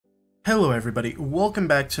Hello everybody, welcome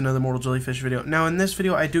back to another Mortal Jellyfish video. Now in this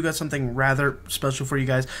video I do got something rather special for you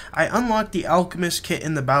guys. I unlocked the Alchemist kit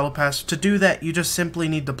in the Battle Pass. To do that you just simply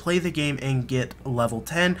need to play the game and get level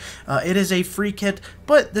 10. It is a free kit,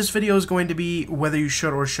 but this video is going to be whether you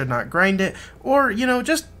should or should not grind it, or you know,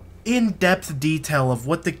 just in-depth detail of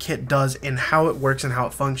what the kit does and how it works and how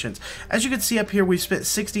it functions. As you can see up here, we've spent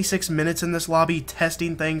 66 minutes in this lobby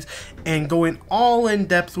testing things and going all in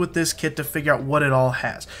depth with this kit to figure out what it all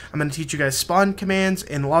has. I'm going to teach you guys spawn commands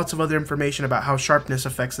and lots of other information about how sharpness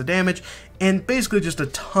affects the damage, and basically just a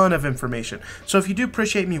ton of information. So if you do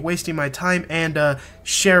appreciate me wasting my time and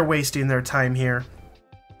share wasting their time here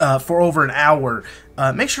for over an hour,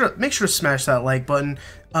 make sure to smash that like button.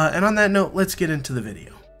 And on that note, let's get into the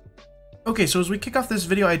video. Okay, so as we kick off this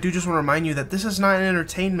video, I do just want to remind you that this is not an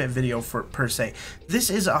entertainment video per se.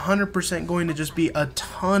 This is 100% going to just be a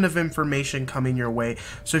ton of information coming your way.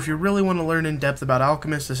 So if you really want to learn in depth about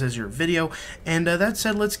Alchemist, this is your video. And that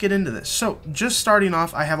said, let's get into this. So just starting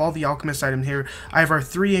off, I have all the Alchemist items here. I have our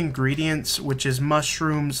 3 ingredients, which is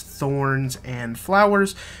mushrooms, thorns, and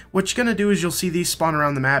flowers. What you're going to do is you'll see these spawn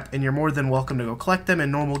around the map, and you're more than welcome to go collect them.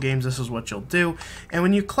 In normal games, this is what you'll do. And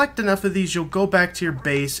when you collect enough of these, you'll go back to your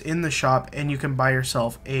base in the shop, and you can buy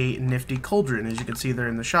yourself a nifty cauldron. As you can see there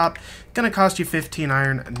in the shop, gonna cost you 15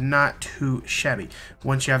 iron, not too shabby.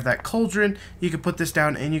 Once you have that cauldron, you can put this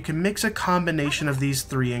down and you can mix a combination of these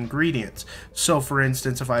 3 ingredients. So for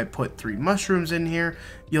instance, if I put 3 mushrooms in here,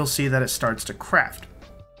 you'll see that it starts to craft.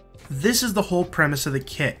 This is the whole premise of the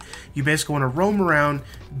kit. You basically want to roam around,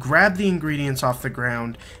 grab the ingredients off the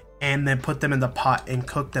ground, and then put them in the pot and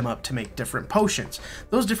cook them up to make different potions.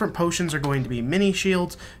 Those different potions are going to be mini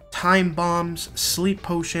shields, time bombs, sleep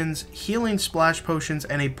potions, healing splash potions,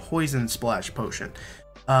 and a poison splash potion.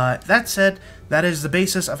 That said, that is the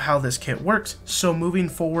basis of how this kit works. So moving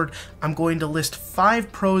forward, I'm going to list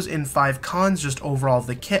 5 pros and 5 cons just overall of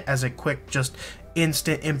the kit as a quick just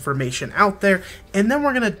instant information out there, and then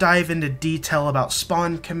we're going to dive into detail about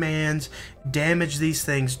spawn commands, damage these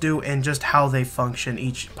things do, and just how they function,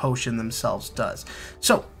 each potion themselves does.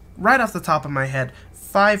 So right off the top of my head,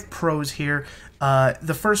 5 pros here.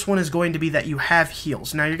 The first one is going to be that you have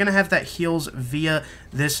heals. Now you're going to have that heals via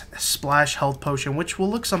this splash health potion, which will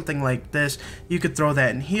look something like this. You could throw that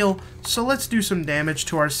and heal. So let's do some damage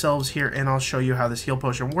to ourselves here, and I'll show you how this heal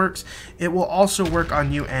potion works. It will also work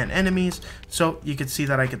on you and enemies. So you can see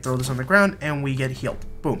that I could throw this on the ground and we get healed.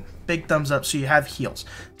 Boom. Big thumbs up, so you have heals.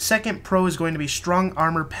 Second pro is going to be strong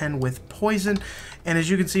armor pen with poison. And as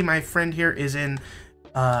you can see, my friend here is in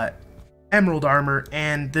emerald armor,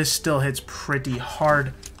 and this still hits pretty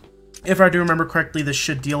hard. If I do remember correctly, this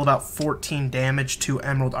should deal about 14 damage to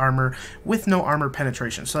emerald armor with no armor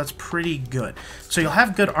penetration, so that's pretty good. So you'll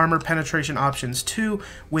have good armor penetration options too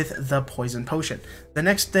with the poison potion. The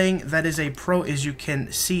next thing that is a pro is you can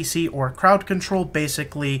CC or crowd control,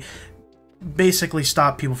 basically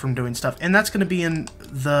stop people from doing stuff, and that's going to be in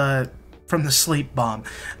from the sleep bomb.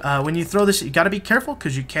 When you throw this, you got to be careful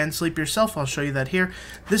because you can sleep yourself. I'll show you that here.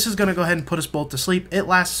 This is going to go ahead and put us both to sleep. It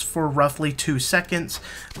lasts for roughly 2 seconds,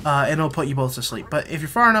 and it'll put you both to sleep. But if you're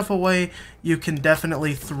far enough away, you can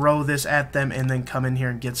definitely throw this at them and then come in here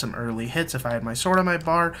and get some early hits if I had my sword on my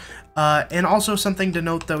bar. And also something to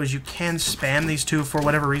note though is you can spam these two. For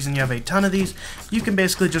whatever reason you have a ton of these, you can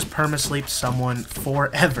basically just perma-sleep someone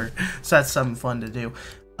forever. So that's something fun to do.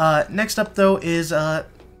 Next up though is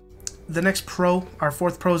the next pro, our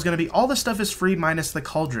 4th pro, is going to be all the stuff is free minus the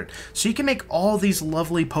cauldron. So you can make all these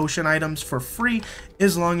lovely potion items for free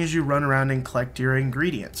as long as you run around and collect your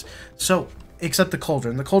ingredients. So, except the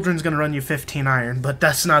cauldron. The cauldron's going to run you 15 iron, but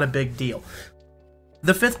that's not a big deal.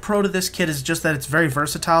 The 5th pro to this kit is just that it's very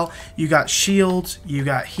versatile. You got shields, you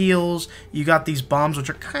got heals, you got these bombs which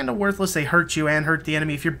are kind of worthless. They hurt you and hurt the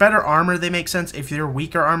enemy. If you're better armor, they make sense. If you're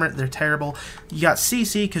weaker armor, they're terrible. You got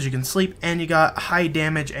CC because you can sleep, and you got high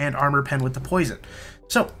damage and armor pen with the poison.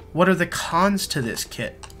 So what are the cons to this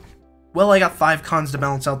kit? Well, I got 5 cons to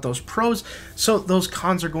balance out those pros. So those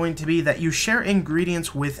cons are going to be that you share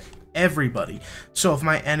ingredients with everybody. So if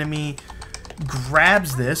my enemy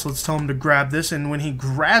grabs this, let's tell him to grab this, and when he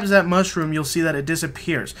grabs that mushroom, you'll see that it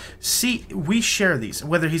disappears. See, we share these.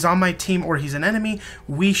 Whether he's on my team or he's an enemy,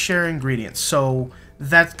 we share ingredients. So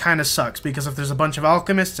that kind of sucks, because if there's a bunch of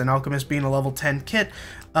alchemists, and alchemist being a level 10 kit,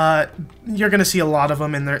 you're going to see a lot of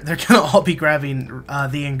them, and they're going to all be grabbing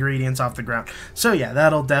the ingredients off the ground. So yeah,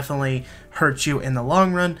 that'll definitely hurt you in the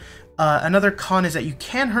long run. Another con is that you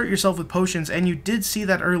can hurt yourself with potions, and you did see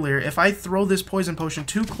that earlier. If I throw this poison potion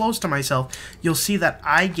too close to myself, you'll see that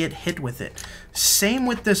I get hit with it. Same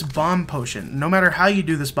with this bomb potion. No matter how you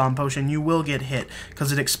do this bomb potion, you will get hit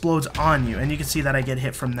because it explodes on you, and you can see that I get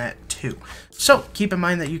hit from that too. So keep in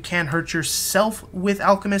mind that you can hurt yourself with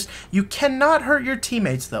Alchemist. You cannot hurt your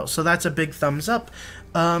teammates though, so that's a big thumbs up.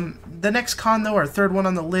 The next con though, our third one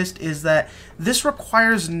on the list, is that this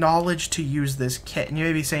requires knowledge to use this kit. And you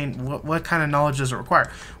may be saying, what kind of knowledge does it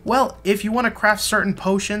require? Well, if you want to craft certain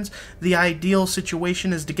potions, the ideal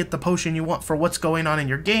situation is to get the potion you want for what's going on in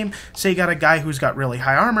your game. Say you got a guy who's got really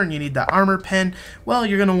high armor and you need that armor pen, well,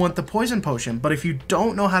 you're going to want the poison potion. But if you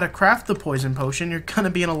don't know how to craft the poison potion, you're going to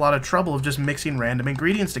be in a lot of trouble of just mixing random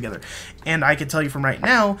ingredients together. And I can tell you from right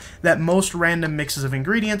now that most random mixes of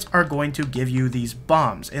ingredients are going to give you these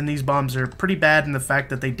bombs. And these bombs are pretty bad in the fact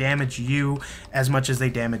that they damage you as much as they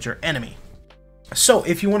damage your enemy. So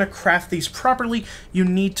if you want to craft these properly, you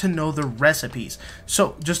need to know the recipes.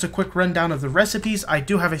 So just a quick rundown of the recipes. I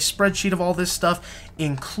do have a spreadsheet of all this stuff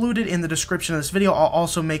included in the description of this video. I'll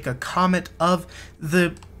also make a comment of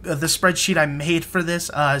the spreadsheet I made for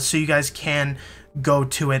this, so you guys can go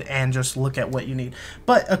to it and just look at what you need.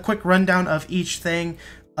 But a quick rundown of each thing.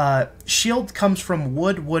 Shield comes from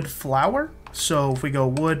wood, flour. So if we go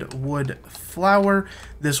wood, flour,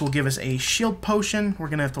 this will give us a shield potion. We're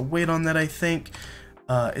going to have to wait on that, I think.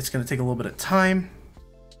 It's going to take a little bit of time.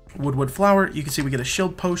 Wood, flour. You can see we get a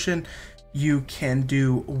shield potion. You can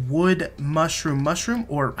do wood, mushroom,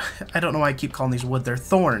 or I don't know why I keep calling these wood. They're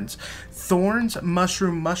thorns. Thorns,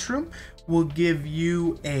 mushroom will give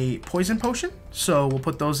you a poison potion. So we'll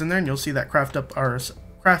put those in there and you'll see that craft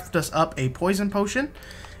us up a poison potion.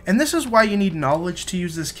 And this is why you need knowledge to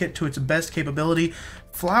use this kit to its best capability.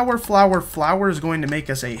 Flour is going to make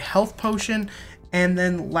us a health potion. And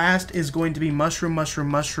then last is going to be mushroom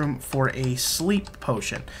for a sleep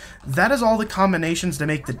potion. That is all the combinations to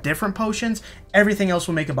make the different potions. Everything else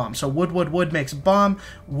will make a bomb. So wood makes bomb.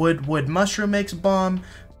 Wood, mushroom makes bomb.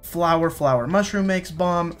 Flour, mushroom makes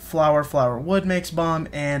bomb. Flour, wood makes bomb.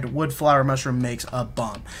 And wood, flour, mushroom makes a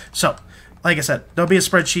bomb. So, like I said, there'll be a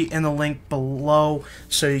spreadsheet in the link below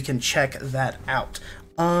so you can check that out.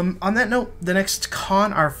 On that note, the next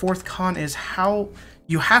con, our fourth con, is how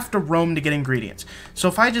you have to roam to get ingredients. So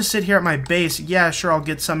if I just sit here at my base, yeah, sure, I'll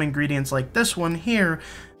get some ingredients like this one here,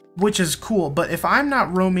 which is cool. But if I'm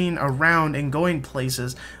not roaming around and going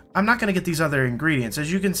places, I'm not going to get these other ingredients.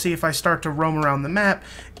 As you can see, if I start to roam around the map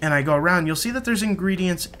and I go around, you'll see that there's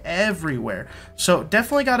ingredients everywhere. So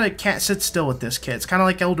definitely can't sit still with this kit. It's kind of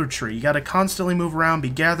like Elder Tree. You got to constantly move around, be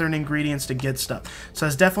gathering ingredients to get stuff. So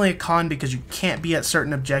that's definitely a con because you can't be at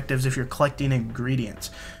certain objectives if you're collecting ingredients.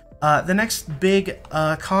 The next big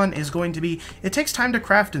con is going to be, it takes time to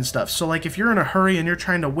craft and stuff. So like if you're in a hurry and you're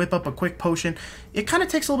trying to whip up a quick potion, it kind of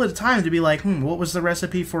takes a little bit of time to be like, what was the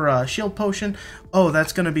recipe for a shield potion? Oh,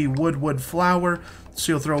 that's going to be wood, flour.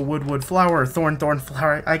 So you'll throw wood, flour, or thorn,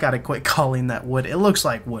 flour. I gotta quit calling that wood. It looks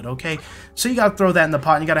like wood, okay? So you gotta throw that in the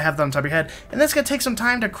pot and you gotta have that on top of your head. And that's gonna take some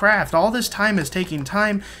time to craft. All this time is taking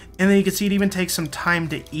time. And then you can see it even takes some time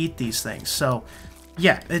to eat these things. So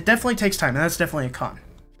yeah, it definitely takes time, and that's definitely a con.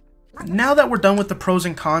 Now that we're done with the pros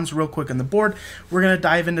and cons real quick on the board, we're going to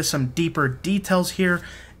dive into some deeper details here.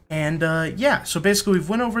 And yeah, so basically we've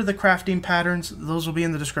went over the crafting patterns. Those will be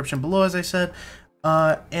in the description below, as I said.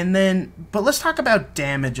 But let's talk about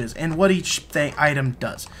damages and what each item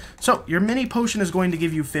does. So your mini potion is going to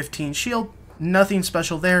give you 15 shield. Nothing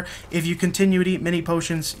special there. If you continue to eat mini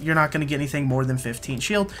potions, you're not going to get anything more than 15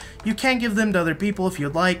 shield. You can give them to other people if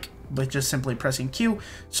you'd like, but just simply pressing Q.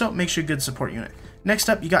 So it makes you a good support unit. Next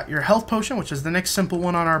up, you got your health potion, which is the next simple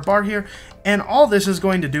one on our bar here. And all this is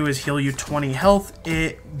going to do is heal you 20 health.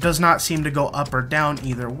 It does not seem to go up or down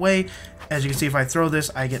either way. As you can see, if I throw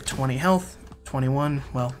this, I get 20 health. 21,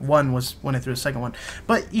 well, 1 was when I threw the second one.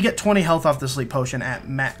 But you get 20 health off the sleep potion at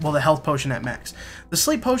max, well, the health potion at max. The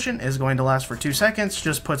sleep potion is going to last for 2 seconds,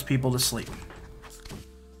 just puts people to sleep.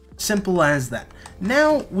 Simple as that.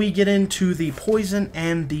 Now we get into the poison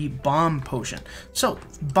and the bomb potion. So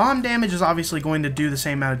bomb damage is obviously going to do the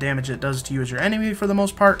same amount of damage it does to you as your enemy for the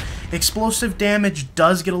most part. Explosive damage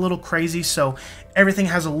does get a little crazy, so everything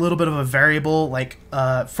has a little bit of a variable. Like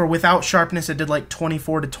for without sharpness, it did like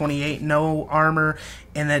 24 to 28 no armor,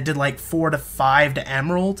 and that did like 4 to 5 to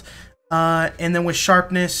emerald. And then with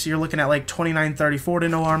sharpness, you're looking at like 29-34 to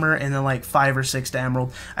no armor, and then like 5 or 6 to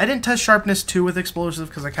emerald. I didn't test sharpness 2 with explosive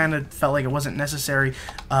because I kind of felt like it wasn't necessary.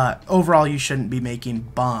 Overall, you shouldn't be making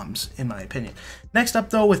bombs, in my opinion. Next up,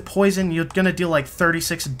 though, with poison, you're going to deal like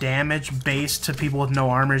 36 damage base to people with no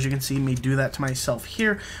armor. As you can see me do that to myself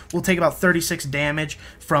here. We'll take about 36 damage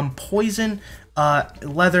from poison.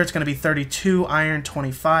 Leather, it's going to be 32, iron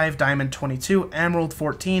 25, diamond 22, emerald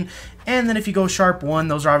 14, and then if you go sharp 1,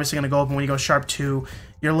 those are obviously going to go up, and when you go sharp 2,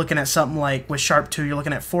 you're looking at something like, with sharp 2, you're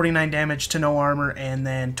looking at 49 damage to no armor, and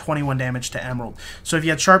then 21 damage to emerald. So if you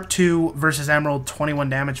had sharp 2 versus emerald, 21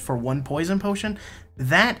 damage for 1 poison potion,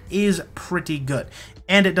 that is pretty good.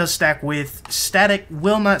 And it does stack with static,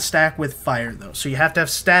 will not stack with fire though. So you have to have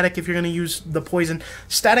static if you're going to use the poison.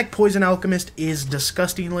 Static poison alchemist is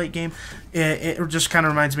disgusting late game. It just kind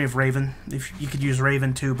of reminds me of Raven. If you could use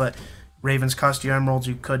Raven too, but Ravens cost you emeralds.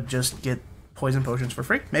 You could just get poison potions for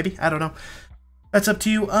free. Maybe, I don't know. That's up to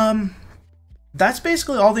you. That's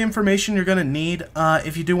basically all the information you're going to need.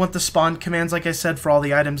 If you do want the spawn commands, like I said, for all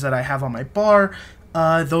the items that I have on my bar,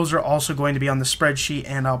 those are also going to be on the spreadsheet,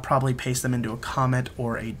 and I'll probably paste them into a comment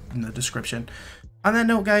or in the description. On that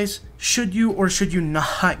note, guys, should you or should you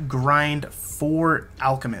not grind for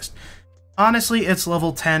Alchemist? Honestly, it's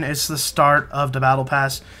level 10. It's the start of the Battle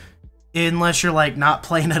Pass. Unless you're, like, not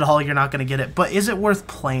playing at all, you're not going to get it. But is it worth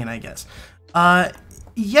playing, I guess?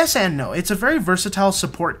 Yes and no. It's a very versatile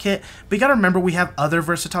support kit, but you gotta remember we have other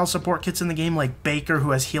versatile support kits in the game, like Baker,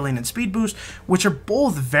 who has healing and speed boost, which are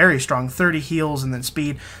both very strong, 30 heals and then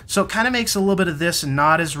speed, so it kind of makes a little bit of this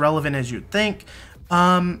not as relevant as you'd think.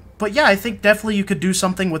 But yeah, I think definitely you could do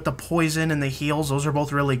something with the poison and the heals. Those are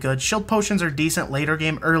both really good. Shield potions are decent later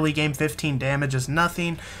game. Early game, 15 damage is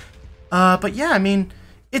nothing. But yeah, I mean,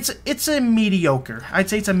 it's a mediocre. I'd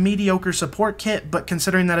say it's a mediocre support kit, but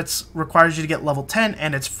considering that it requires you to get level 10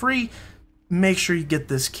 and it's free, make sure you get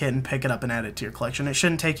this kit and pick it up and add it to your collection. It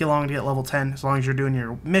shouldn't take you long to get level 10 as long as you're doing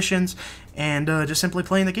your missions and just simply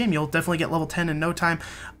playing the game. You'll definitely get level 10 in no time.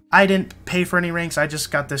 I didn't pay for any ranks. I just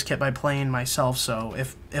got this kit by playing myself, so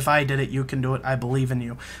if I did it, you can do it. I believe in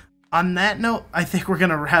you. On that note, I think we're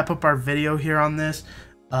going to wrap up our video here on this.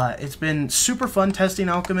 It's been super fun testing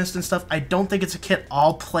Alchemist and stuff. I don't think it's a kit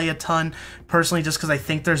I'll play a ton, personally, just because I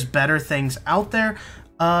think there's better things out there.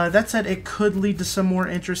 That said, it could lead to some more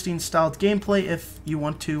interesting styled gameplay if you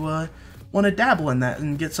want to dabble in that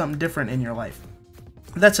and get something different in your life.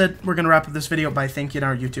 That said, we're going to wrap up this video by thanking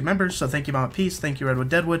our YouTube members. So thank you, Mama Peace, thank you, Redwood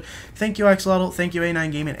Deadwood, thank you, Axolotl, thank you,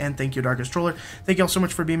 A9 Gaming, and thank you, Darkest Troller. Thank you all so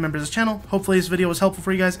much for being members of this channel. Hopefully this video was helpful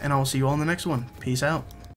for you guys, and I will see you all in the next one. Peace out.